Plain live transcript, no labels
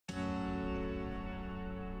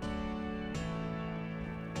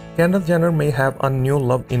Kendall Jenner may have a new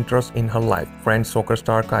love interest in her life, French soccer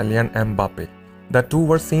star Kylian Mbappé. The two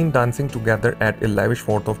were seen dancing together at a lavish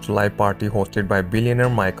 4th of July party hosted by billionaire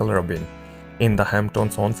Michael Rubin in the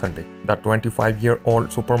Hamptons on Sunday. The 25-year-old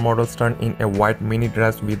supermodel stunned in a white mini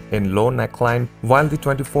dress with a low neckline, while the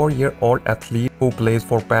 24-year-old athlete who plays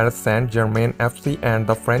for Paris Saint-Germain FC and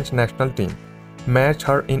the French national team matched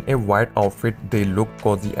her in a white outfit. They looked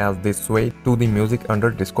cozy as they swayed to the music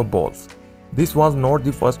under disco balls. This was not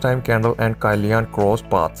the first time Kendall and Kylian crossed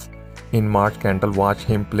paths. In March, Kendall watched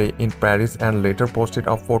him play in Paris and later posted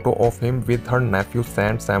a photo of him with her nephew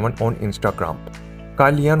Saint-Simon on Instagram.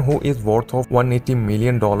 Kylian, who is worth of $180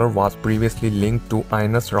 million, was previously linked to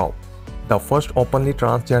Ines Rao, the first openly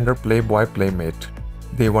transgender Playboy playmate.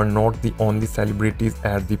 They were not the only celebrities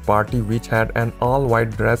at the party, which had an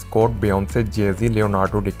all-white dress code. Beyoncé, Jay-Z,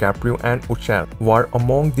 Leonardo DiCaprio and Usher were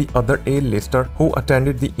among the other A-listers who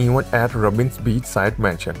attended the event at Rubin's beachside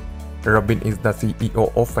mansion. Rubin is the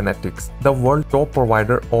CEO of Fanatics, the world's top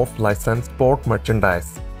provider of licensed sport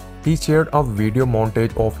merchandise. He shared a video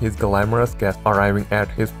montage of his glamorous guests arriving at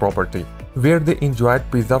his property, where they enjoyed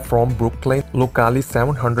pizza from Brooklyn, locally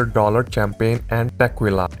 $700 champagne and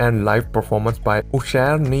tequila, and live performance by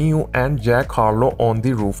Usher, Neo and Jack Harlow on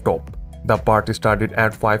the rooftop. The party started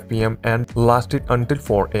at 5 p.m. and lasted until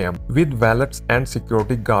 4 a.m., with valets and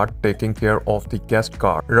security guards taking care of the guest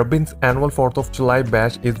car. Rubin's annual 4th of July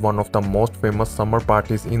bash is one of the most famous summer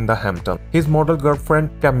parties in the Hamptons. His model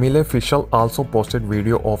girlfriend Camille Fischel also posted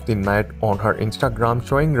video of the night on her Instagram,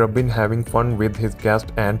 showing Rubin having fun with his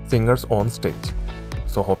guests and singers on stage.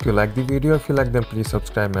 So hope you like the video. If you like them, please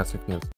subscribe Massive News.